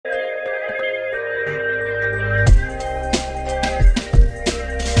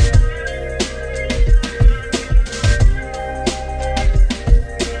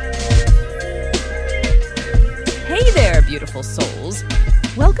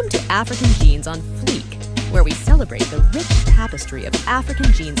Welcome to African Genes on Fleek, where we celebrate the rich tapestry of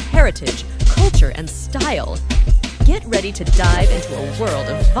African genes' heritage, culture, and style. Get ready to dive into a world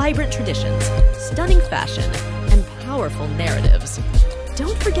of vibrant traditions, stunning fashion, and powerful narratives.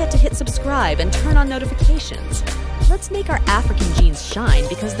 Don't forget to hit subscribe and turn on notifications. Let's make our African genes shine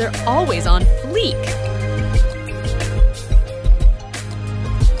because they're always on fleek.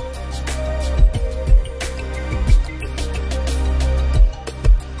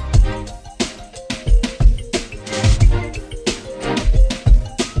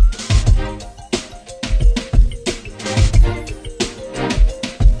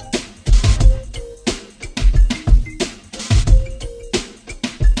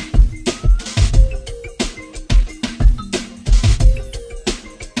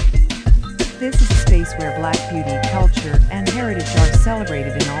 This is a space where Black beauty, culture, and heritage are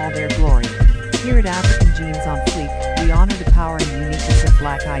celebrated in all their glory. Here at African Genes on Fleek, we honor the power and uniqueness of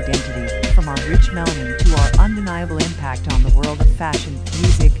Black identity, from our rich melanin to our undeniable impact on the world of fashion,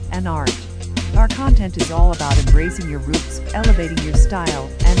 music, and art. Our content is all about embracing your roots, elevating your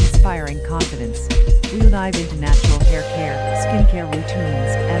style, and inspiring confidence. We'll dive into natural hair care, skincare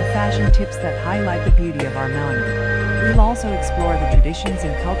routines, and fashion tips that highlight the beauty of our melanin. We'll also explore the traditions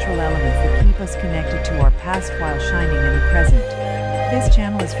and cultural elements that keep us connected to our past while shining in the present. This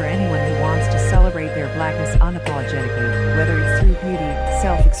channel is for anyone who wants to celebrate their Blackness unapologetically, whether it's through beauty,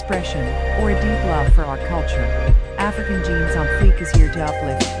 self-expression, or a deep love for our culture. African Genes on Fleek is here to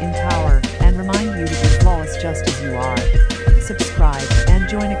uplift, empower, and remind you to be flawless just as you are. Subscribe and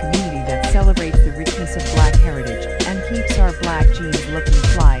join a community that celebrates the richness of Black heritage and keeps our Black genes looking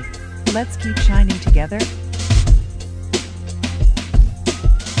fly. Let's keep shining together.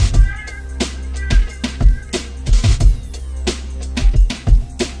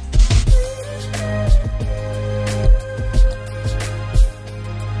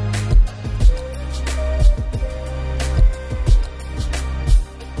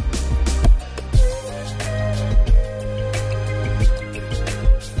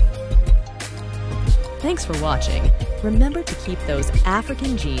 Thanks for watching. Remember to keep those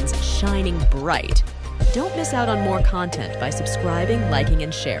African genes shining bright. Don't miss out on more content by subscribing, liking,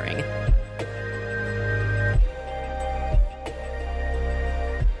 and sharing.